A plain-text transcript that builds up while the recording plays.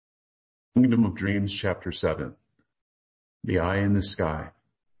Kingdom of Dreams, Chapter 7. The Eye in the Sky.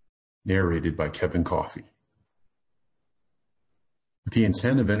 Narrated by Kevin Coffey. With the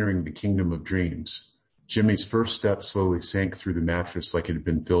intent of entering the Kingdom of Dreams, Jimmy's first step slowly sank through the mattress like it had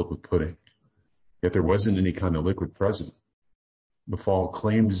been filled with pudding. Yet there wasn't any kind of liquid present. The fall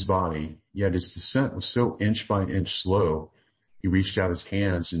claimed his body, yet his descent was so inch by inch slow, he reached out his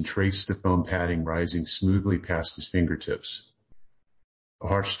hands and traced the foam padding rising smoothly past his fingertips. The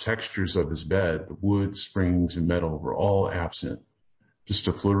harsh textures of his bed, the wood, springs, and metal were all absent, just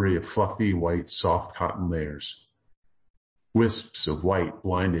a flurry of fluffy, white, soft cotton layers. Wisps of white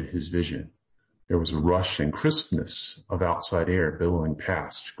blinded his vision. There was a rush and crispness of outside air billowing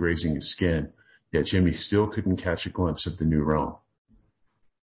past, grazing his skin, yet Jimmy still couldn't catch a glimpse of the new realm.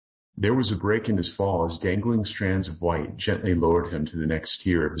 There was a break in his fall as dangling strands of white gently lowered him to the next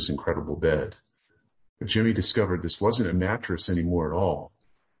tier of his incredible bed. But Jimmy discovered this wasn't a mattress anymore at all.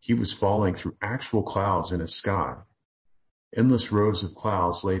 He was falling through actual clouds in a sky. Endless rows of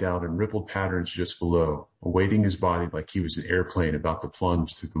clouds laid out in rippled patterns just below, awaiting his body like he was an airplane about to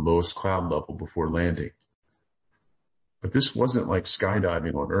plunge through the lowest cloud level before landing. But this wasn't like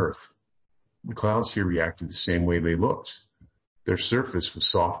skydiving on Earth. The clouds here reacted the same way they looked. Their surface was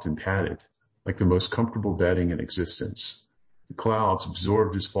soft and padded, like the most comfortable bedding in existence. The clouds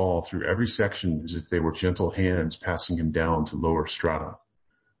absorbed his fall through every section as if they were gentle hands passing him down to lower strata.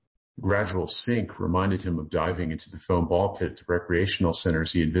 The gradual sink reminded him of diving into the foam ball pit at recreational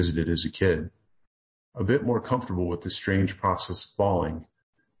centers he had visited as a kid. A bit more comfortable with the strange process of falling,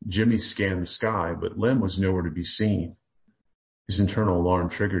 Jimmy scanned the sky, but Lem was nowhere to be seen. His internal alarm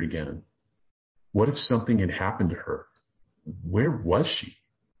triggered again. What if something had happened to her? Where was she?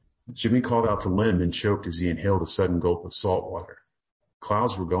 Jimmy called out to Lem and choked as he inhaled a sudden gulp of salt water.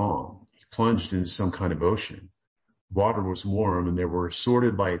 Clouds were gone. He plunged into some kind of ocean. Water was warm, and there were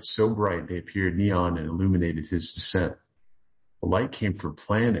assorted lights so bright they appeared neon and illuminated his descent. The light came from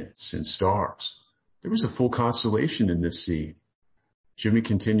planets and stars. There was a full constellation in this sea. Jimmy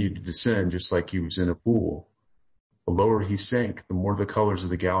continued to descend just like he was in a pool. The lower he sank, the more the colors of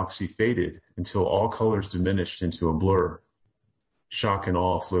the galaxy faded until all colors diminished into a blur. Shock and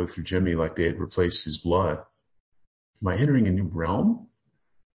awe flowed through Jimmy like they had replaced his blood. Am I entering a new realm?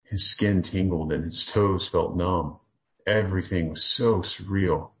 His skin tingled and his toes felt numb. Everything was so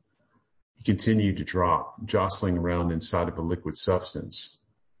surreal. He continued to drop, jostling around inside of a liquid substance.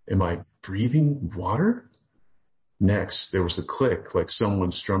 Am I breathing water? Next, there was a click like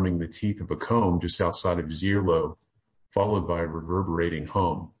someone strumming the teeth of a comb just outside of his earlobe, followed by a reverberating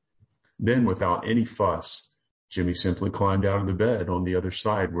hum. Then, without any fuss, Jimmy simply climbed out of the bed on the other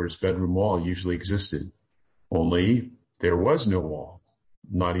side where his bedroom wall usually existed. Only there was no wall,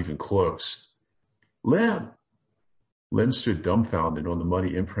 not even close. Lem! Lem stood dumbfounded on the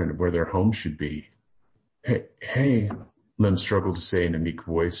muddy imprint of where their home should be. Hey, Lem struggled to say in a meek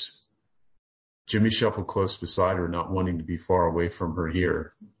voice. Jimmy shuffled close beside her, not wanting to be far away from her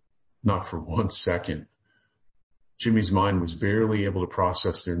here. Not for 1 second. Jimmy's mind was barely able to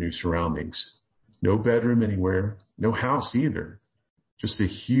process their new surroundings. No bedroom anywhere, no house either. Just a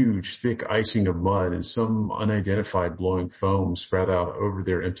huge, thick icing of mud and some unidentified blowing foam spread out over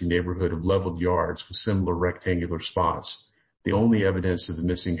their empty neighborhood of leveled yards with similar rectangular spots, the only evidence of the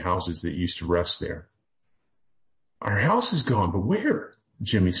missing houses that used to rest there. Our house is gone, but where?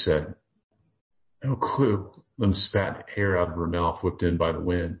 Jimmy said. No clue. Lem spat hair out of her mouth, whipped in by the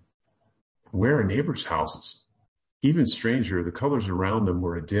wind. Where are neighbors' houses? Even stranger, the colors around them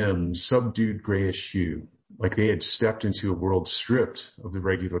were a dim, subdued grayish hue, like they had stepped into a world stripped of the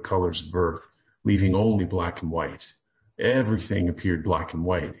regular colors of Earth, leaving only black and white. Everything appeared black and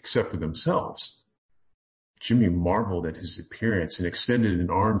white, except for themselves. Jimmy marveled at his appearance and extended an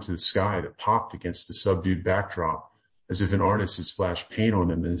arm to the sky that popped against the subdued backdrop, as if an artist had splashed paint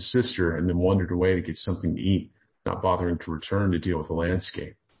on him and his sister and then wandered away to get something to eat, not bothering to return to deal with the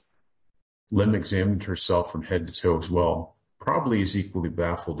landscape. Lem examined herself from head to toe as well, probably as equally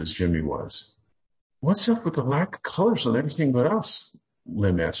baffled as Jimmy was. What's up with the lack of colors on everything but us?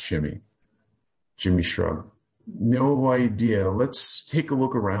 Lem asked Jimmy. Jimmy shrugged. No idea. Let's take a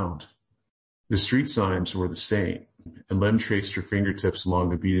look around. The street signs were the same, and Lem traced her fingertips along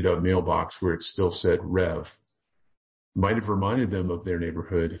the beaded up mailbox where it still said Rev. Might have reminded them of their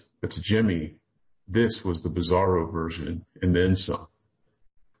neighborhood, but to Jimmy, this was the bizarro version, and then some.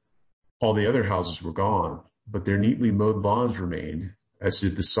 All the other houses were gone, but their neatly mowed lawns remained, as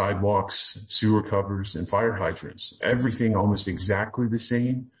did the sidewalks, sewer covers, and fire hydrants. Everything almost exactly the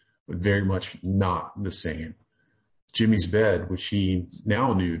same, but very much not the same. Jimmy's bed, which he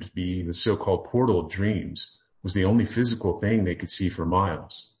now knew to be the so-called portal of dreams, was the only physical thing they could see for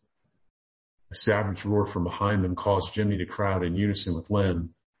miles. A savage roar from behind them caused Jimmy to crowd in unison with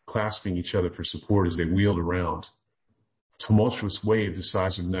Lem, clasping each other for support as they wheeled around. A tumultuous wave the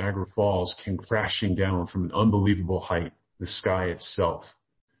size of Niagara Falls came crashing down from an unbelievable height, the sky itself.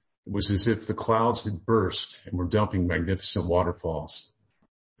 It was as if the clouds had burst and were dumping magnificent waterfalls.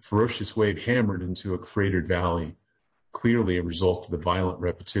 The ferocious wave hammered into a cratered valley, clearly a result of the violent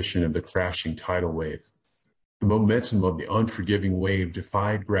repetition of the crashing tidal wave. The momentum of the unforgiving wave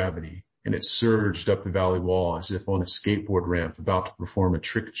defied gravity, and it surged up the valley wall as if on a skateboard ramp about to perform a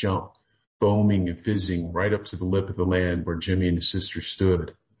trick jump, foaming and fizzing right up to the lip of the land where Jimmy and his sister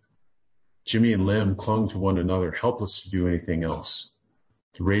stood. Jimmy and Lem clung to one another, helpless to do anything else.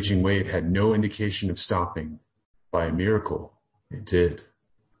 The raging wave had no indication of stopping. By a miracle, it did.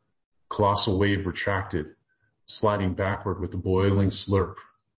 Colossal wave retracted, sliding backward with a boiling slurp,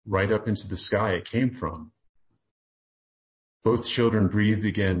 right up into the sky it came from. Both children breathed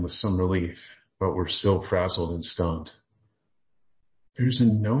again with some relief, but were still frazzled and stunned. "There's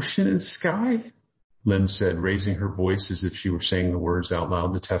an ocean in the sky?" Lem said, raising her voice as if she were saying the words out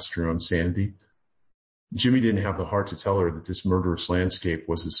loud to test her own sanity. Jimmy didn't have the heart to tell her that this murderous landscape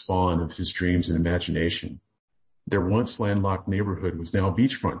was the spawn of his dreams and imagination. Their once landlocked neighborhood was now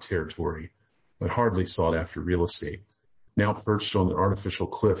beachfront territory, but hardly sought after real estate. Now perched on an artificial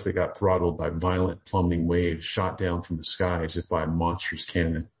cliff that got throttled by violent plummeting waves shot down from the sky as if by a monstrous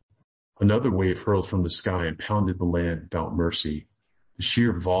cannon. Another wave hurled from the sky and pounded the land without mercy. The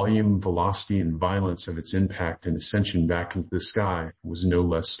sheer volume, velocity, and violence of its impact and ascension back into the sky was no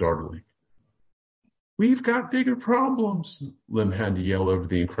less startling. "We've got bigger problems," Lem had to yell over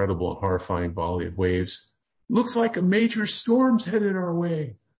the incredible and horrifying volley of waves. "Looks like a major storm's headed our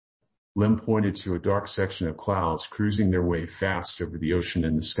way." Lem pointed to a dark section of clouds cruising their way fast over the ocean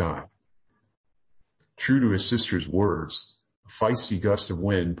and the sky. True to his sister's words, a feisty gust of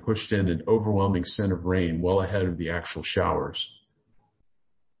wind pushed in an overwhelming scent of rain well ahead of the actual showers.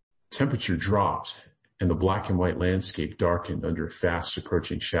 Temperature dropped, and the black and white landscape darkened under a fast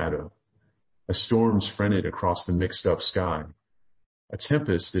approaching shadow. A storm sprinted across the mixed-up sky, a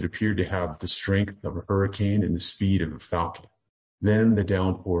tempest that appeared to have the strength of a hurricane and the speed of a falcon. Then the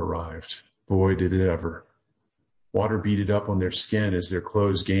downpour arrived. Boy, did it ever. Water beaded up on their skin as their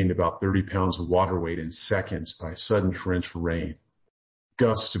clothes gained about 30 pounds of water weight in seconds by sudden torrential rain.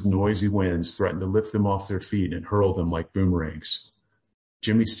 Gusts of noisy winds threatened to lift them off their feet and hurl them like boomerangs.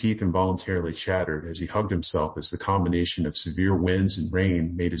 Jimmy's teeth involuntarily chattered as he hugged himself as the combination of severe winds and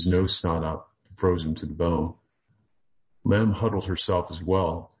rain made his nose snot up and froze him to the bone. Lem huddled herself as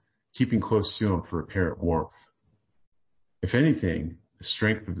well, keeping close to him for apparent warmth. If anything, the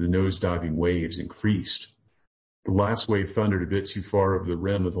strength of the nose-diving waves increased. The last wave thundered a bit too far over the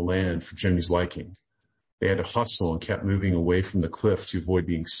rim of the land for Jimmy's liking. They had to hustle and kept moving away from the cliff to avoid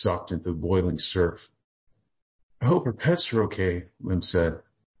being sucked into the boiling surf. "I hope our pets are okay," Lem said.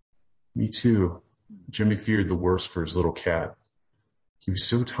 "Me too." Jimmy feared the worst for his little cat. He was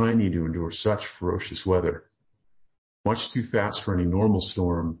so tiny to endure such ferocious weather. Much too fast for any normal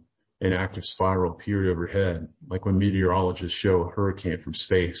storm, an active spiral peered overhead, like when meteorologists show a hurricane from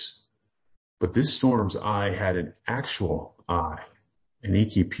space. But this storm's eye had an actual eye. An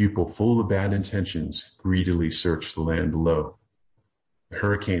inky pupil full of bad intentions greedily searched the land below. The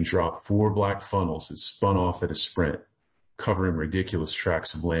hurricane dropped 4 black funnels that spun off at a sprint, covering ridiculous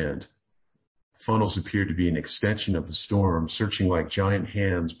tracts of land. Funnels appeared to be an extension of the storm, searching like giant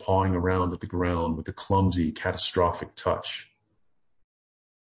hands pawing around at the ground with a clumsy, catastrophic touch.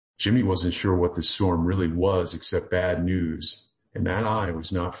 Jimmy wasn't sure what this storm really was except bad news, and that eye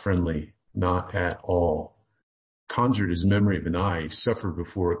was not friendly, not at all. Conjured his memory of an eye he suffered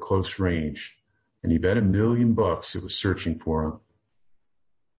before at close range, and he bet $1 million it was searching for him.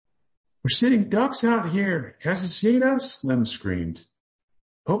 "We're sitting ducks out here. Has it seen us?" Lem screamed.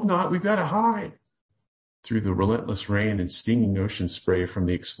 "Hope not. We've got to hide." Through the relentless rain and stinging ocean spray from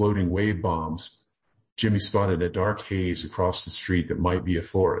the exploding wave bombs, Jimmy spotted a dark haze across the street that might be a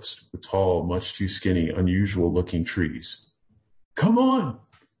forest, with tall, much too skinny, unusual-looking trees. "Come on!"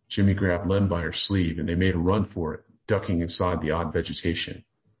 Jimmy grabbed Lem by her sleeve, and they made a run for it, ducking inside the odd vegetation.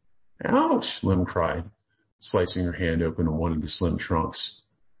 "Ouch!" Lem cried, slicing her hand open on one of the slim trunks.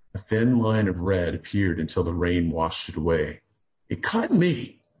 A thin line of red appeared until the rain washed it away. "It cut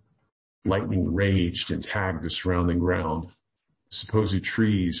me!" Lightning raged and tagged the surrounding ground. Supposed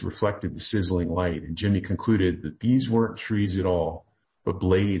trees reflected the sizzling light, and Jimmy concluded that these weren't trees at all, but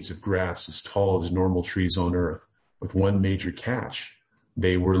blades of grass as tall as normal trees on Earth, with one major catch.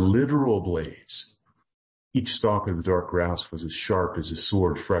 They were literal blades. Each stalk of the dark grass was as sharp as a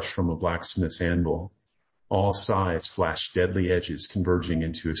sword fresh from a blacksmith's anvil. All sides flashed deadly edges converging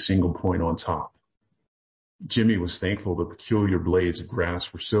into a single point on top. Jimmy was thankful the peculiar blades of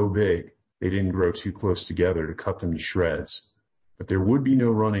grass were so big they didn't grow too close together to cut them to shreds. But there would be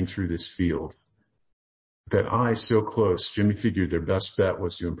no running through this field. With that eye so close, Jimmy figured their best bet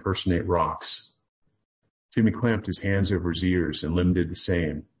was to impersonate rocks. Jimmy clamped his hands over his ears, and Lem did the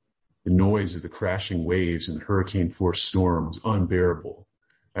same. The noise of the crashing waves and the hurricane-force storm was unbearable,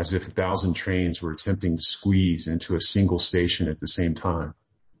 as if 1,000 trains were attempting to squeeze into a single station at the same time.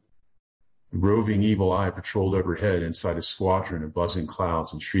 The roving evil eye patrolled overhead inside a squadron of buzzing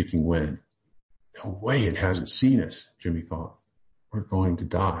clouds and shrieking wind. No way it hasn't seen us, Jimmy thought. We're going to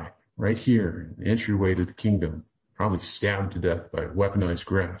die, right here, in the entryway to the kingdom, probably stabbed to death by weaponized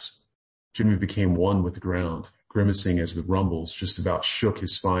grass. Jimmy became one with the ground, grimacing as the rumbles just about shook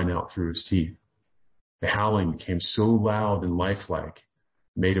his spine out through his teeth. The howling became so loud and lifelike,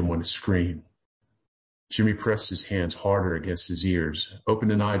 it made him want to scream. Jimmy pressed his hands harder against his ears,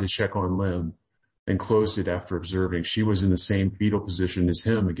 opened an eye to check on Lem, and closed it after observing she was in the same fetal position as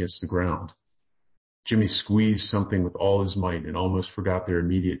him against the ground. Jimmy squeezed something with all his might and almost forgot their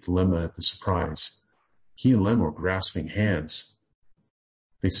immediate dilemma at the surprise. He and Lem were grasping hands.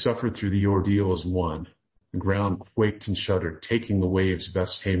 They suffered through the ordeal as one. The ground quaked and shuddered, taking the wave's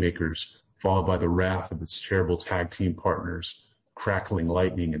best haymakers, followed by the wrath of its terrible tag team partners, crackling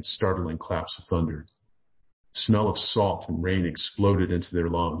lightning and startling claps of thunder. The smell of salt and rain exploded into their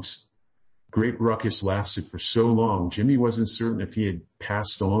lungs. The great ruckus lasted for so long, Jimmy wasn't certain if he had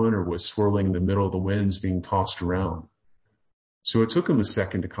passed on or was swirling in the middle of the winds being tossed around. So it took him a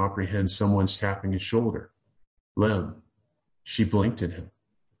second to comprehend someone's tapping his shoulder. Lem. She blinked at him.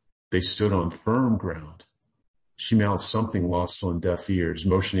 They stood on firm ground. She mouthed something lost on deaf ears,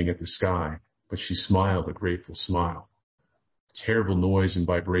 motioning at the sky, but she smiled a grateful smile. The terrible noise and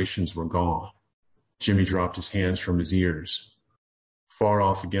vibrations were gone. Jimmy dropped his hands from his ears. Far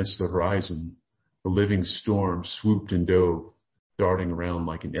off against the horizon, the living storm swooped and dove, darting around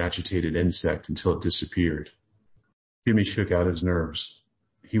like an agitated insect until it disappeared. Jimmy shook out his nerves.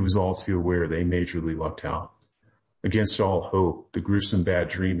 He was all too aware they majorly lucked out. Against all hope, the gruesome bad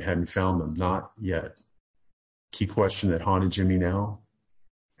dream hadn't found them, not yet. Key question that haunted Jimmy now: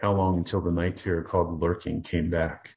 how long until the night terror called the Lurking came back?